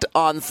Locked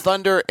on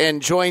Thunder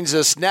and joins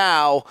us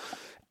now.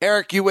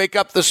 Eric, you wake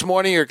up this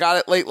morning or got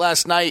it late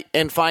last night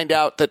and find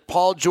out that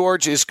Paul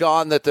George is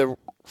gone, that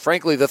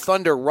frankly, the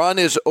Thunder run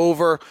is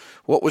over.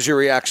 What was your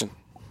reaction?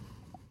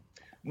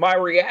 My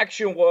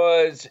reaction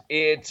was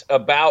it's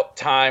about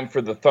time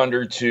for the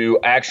Thunder to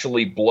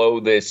actually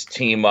blow this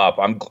team up.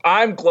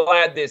 I'm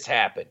glad this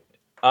happened.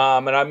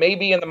 And I may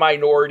be in the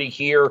minority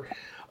here,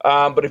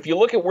 but if you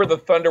look at where the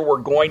Thunder were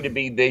going to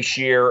be this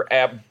year,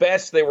 at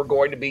best they were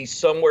going to be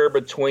somewhere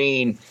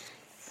between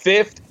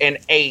 5th and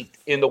 8th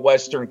in the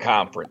Western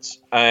Conference.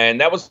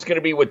 And that was going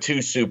to be with two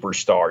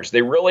superstars.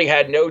 They really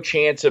had no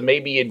chance of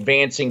maybe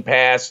advancing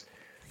past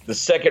the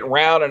second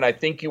round, and I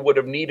think you would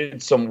have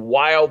needed some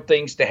wild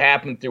things to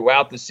happen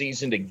throughout the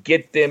season to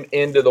get them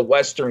into the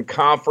Western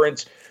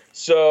Conference.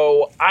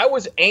 So I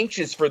was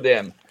anxious for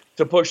them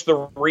to push the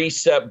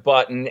reset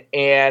button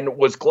and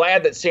was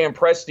glad that Sam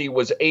Presti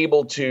was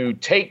able to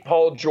take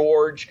Paul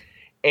George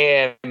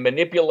and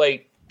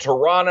manipulate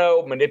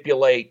Toronto,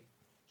 manipulate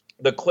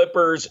the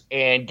Clippers,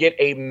 and get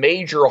a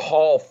major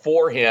haul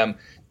for him.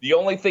 The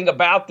only thing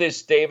about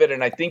this, David,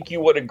 and I think you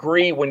would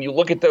agree when you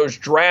look at those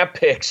draft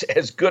picks,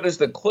 as good as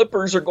the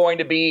Clippers are going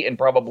to be and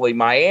probably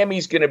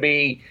Miami's going to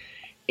be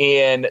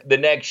in the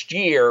next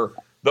year,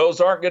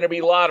 those aren't going to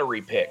be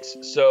lottery picks.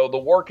 So the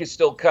work is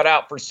still cut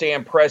out for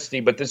Sam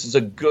Presti, but this is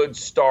a good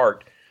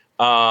start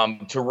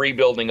to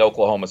rebuilding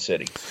Oklahoma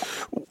City.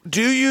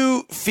 Do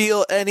you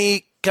feel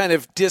any kind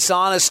of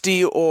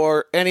dishonesty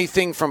or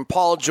anything from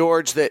Paul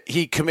George that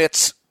he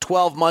commits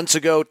 12 months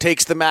ago,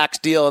 takes the max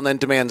deal, and then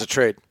demands a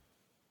trade?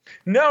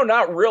 No,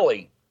 not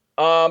really.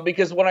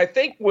 Because when I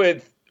think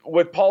with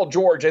Paul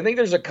George, I think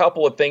there's a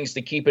couple of things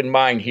to keep in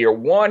mind here.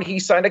 One, he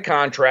signed a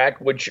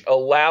contract which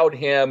allowed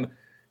him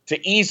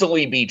to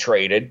easily be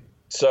traded.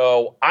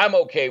 So I'm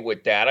okay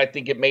with that. I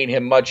think it made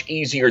him much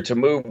easier to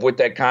move with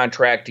that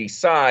contract he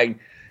signed.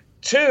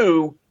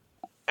 Two,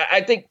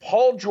 I think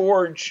Paul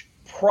George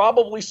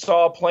probably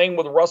saw playing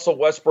with Russell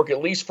Westbrook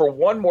at least for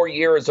one more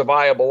year as a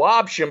viable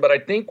option. But I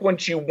think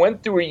once you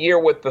went through a year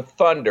with the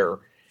Thunder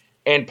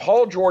and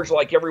Paul George,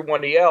 like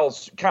everyone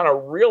else, kind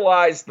of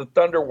realized the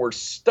Thunder were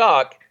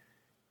stuck,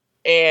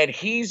 and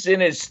he's in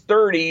his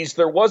 30s,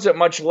 there wasn't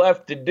much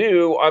left to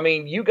do. I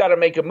mean, you got to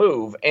make a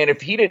move. And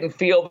if he didn't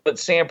feel that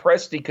Sam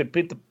Presti could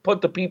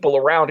put the people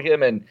around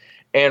him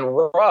and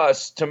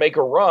Russ to make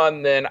a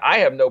run, then I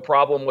have no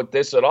problem with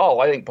this at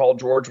all. I think Paul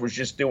George was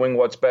just doing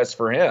what's best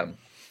for him.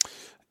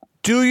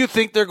 Do you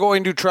think they're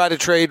going to try to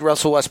trade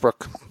Russell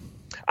Westbrook?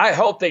 I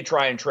hope they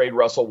try and trade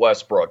Russell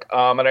Westbrook.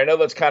 And I know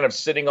that's kind of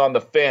sitting on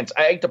the fence.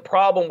 I think the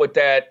problem with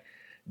that,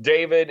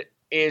 David,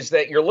 is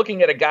that you're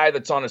looking at a guy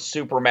that's on a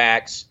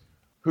supermax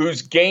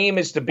whose game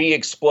is to be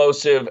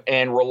explosive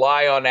and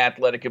rely on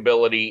athletic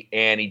ability,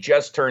 and he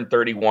just turned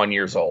 31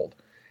 years old.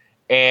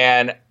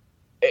 And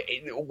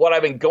what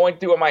I've been going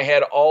through in my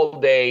head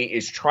all day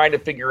is trying to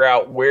figure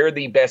out where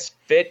the best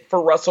fit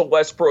for Russell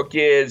Westbrook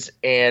is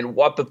and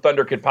what the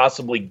Thunder could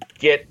possibly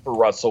get for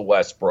Russell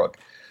Westbrook.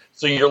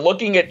 So you're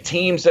looking at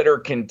teams that are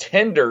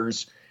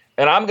contenders,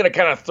 and I'm going to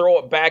kind of throw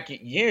it back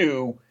at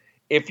you.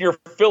 If you're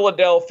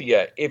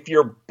Philadelphia, if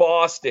you're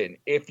Boston,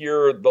 if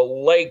you're the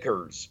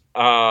Lakers, they've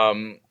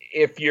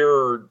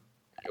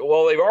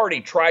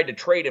already tried to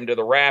trade him to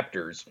the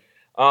Raptors.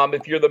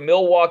 If you're the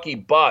Milwaukee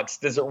Bucks,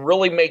 does it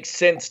really make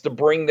sense to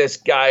bring this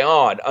guy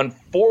on?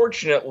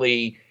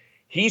 Unfortunately,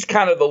 he's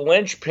kind of the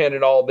linchpin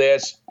in all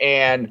this,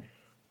 and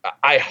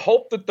I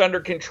hope the Thunder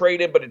can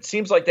trade him, but it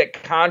seems like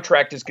that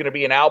contract is going to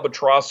be an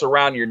albatross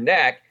around your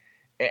neck.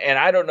 And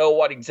I don't know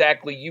what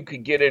exactly you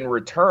could get in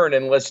return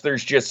unless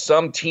there's just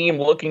some team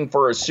looking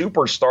for a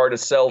superstar to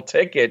sell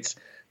tickets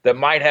that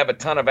might have a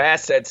ton of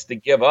assets to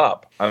give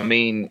up. I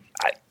mean,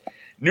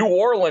 New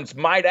Orleans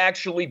might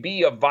actually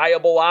be a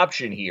viable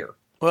option here.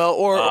 Well,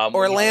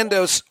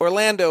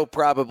 Orlando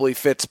probably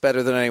fits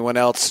better than anyone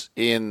else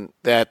in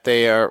that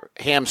they are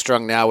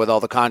hamstrung now with all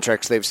the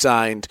contracts they've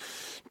signed,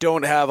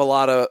 don't have a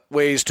lot of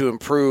ways to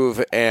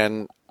improve,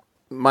 and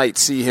might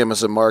see him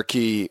as a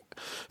marquee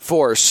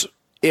force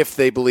if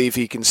they believe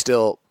he can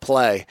still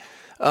play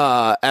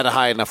at a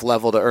high enough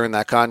level to earn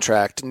that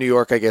contract. New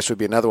York, I guess, would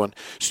be another one.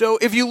 So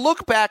if you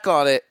look back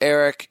on it,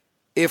 Eric,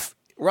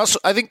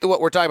 I think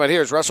what we're talking about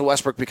here is Russell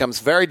Westbrook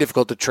becomes very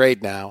difficult to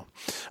trade now.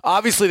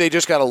 Obviously, they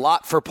just got a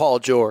lot for Paul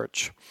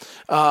George.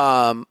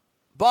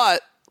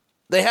 But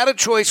they had a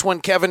choice when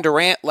Kevin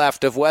Durant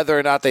left of whether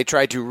or not they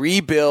tried to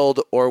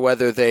rebuild or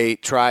whether they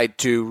tried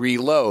to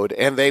reload.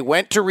 And they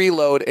went to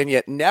reload and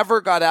yet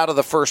never got out of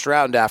the first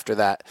round after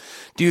that.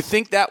 Do you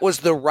think that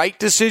was the right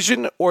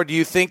decision, or do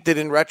you think that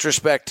in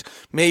retrospect,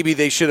 maybe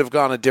they should have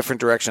gone a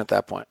different direction at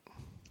that point?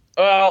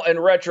 Well, in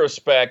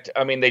retrospect,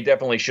 I mean, they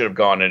definitely should have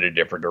gone in a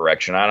different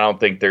direction. I don't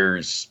think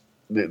there's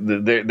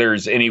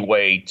there's any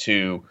way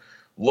to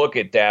look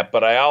at that.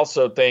 But I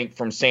also think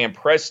from Sam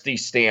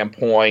Presti's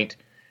standpoint,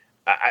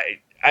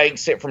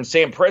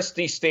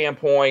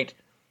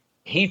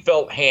 he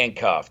felt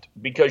handcuffed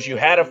because you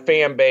had a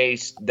fan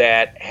base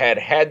that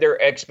had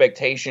their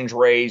expectations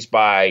raised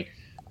by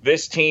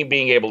this team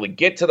being able to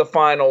get to the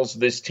finals,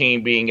 this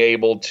team being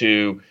able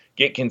to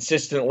get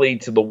consistently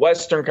to the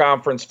Western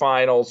Conference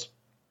Finals,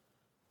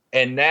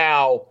 and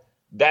now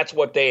that's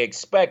what they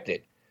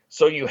expected.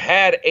 So you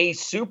had a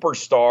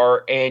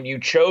superstar, and you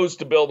chose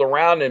to build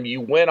around him.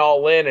 You went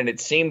all in, and it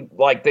seemed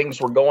like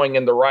things were going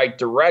in the right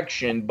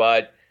direction.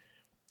 But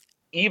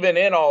even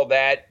in all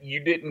that, you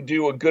didn't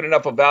do a good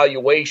enough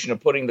evaluation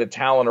of putting the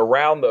talent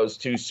around those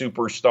two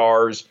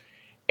superstars,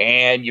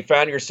 and you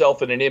found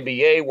yourself in an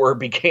NBA where it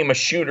became a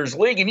shooters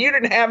league, and you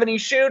didn't have any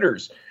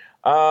shooters.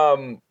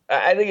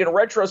 I think in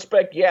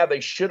retrospect, yeah, they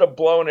should have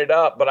blown it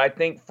up, but I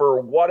think for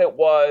what it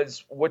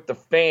was with the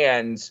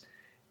fans,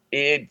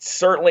 it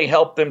certainly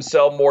helped them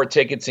sell more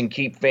tickets and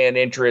keep fan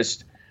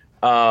interest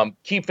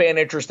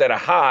at a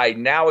high.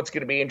 Now it's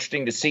going to be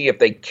interesting to see if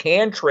they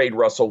can trade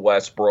Russell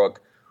Westbrook,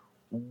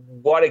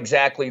 what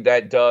exactly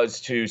that does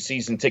to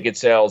season ticket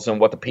sales and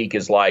what the peak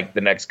is like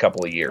the next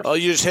couple of years. Oh,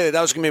 you just hit it.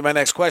 That was going to be my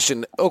next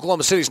question.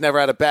 Oklahoma City's never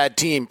had a bad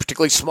team,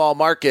 particularly small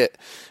market.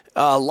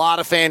 A lot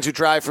of fans who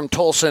drive from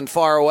Tulsa and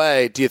far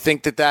away. Do you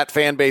think that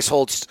fan base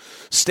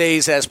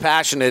stays as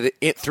passionate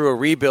through a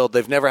rebuild?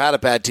 They've never had a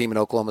bad team in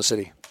Oklahoma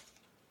City.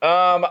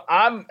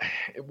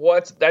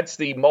 That's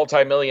the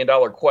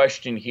multi-million-dollar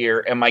question here.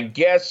 And my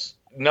guess,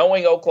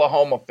 knowing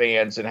Oklahoma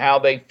fans and how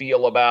they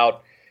feel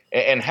about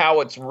and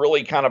how it's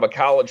really kind of a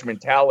college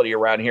mentality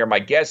around here, my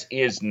guess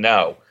is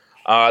no.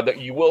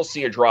 That you will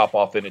see a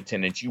drop-off in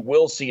attendance. You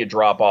will see a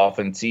drop-off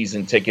in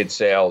season ticket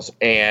sales.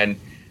 And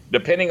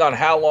depending on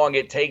how long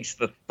it takes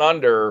the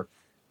Thunder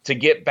to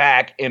get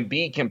back and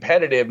be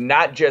competitive,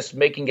 not just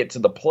making it to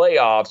the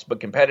playoffs,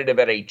 but competitive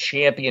at a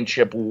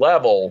championship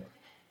level,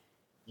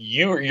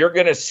 you're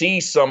going to see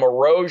some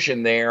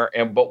erosion there.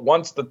 But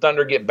once the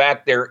Thunder get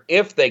back there,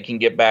 if they can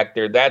get back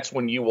there, that's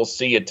when you will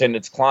see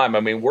attendance climb. I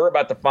mean, we're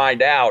about to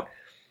find out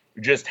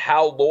just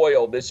how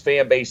loyal this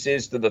fan base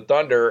is to the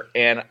Thunder.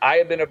 And I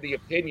have been of the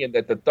opinion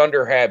that the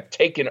Thunder have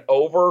taken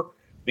over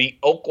the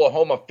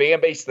Oklahoma fan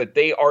base, that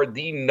they are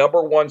the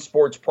number one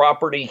sports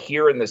property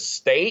here in the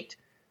state.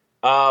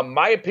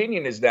 My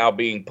opinion is now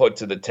being put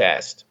to the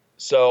test.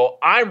 So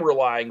I'm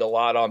relying a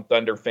lot on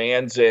Thunder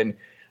fans, and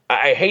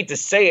I hate to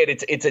say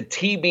it, it's a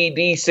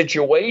TBD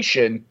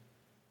situation,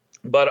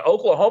 but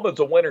Oklahoma's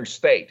a winner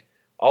state.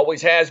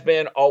 Always has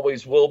been,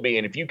 always will be.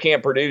 And if you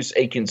can't produce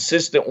a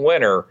consistent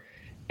winner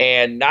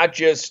and not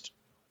just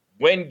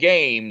win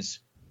games,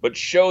 but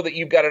show that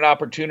you've got an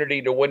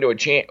opportunity to win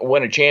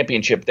a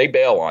championship, they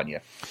bail on you.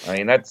 I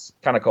mean, that's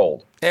kind of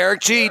cold.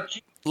 Eric G.,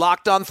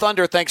 Locked on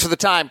Thunder, thanks for the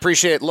time.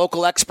 Appreciate it.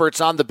 Local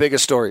experts on the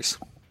biggest stories.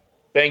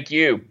 Thank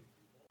you.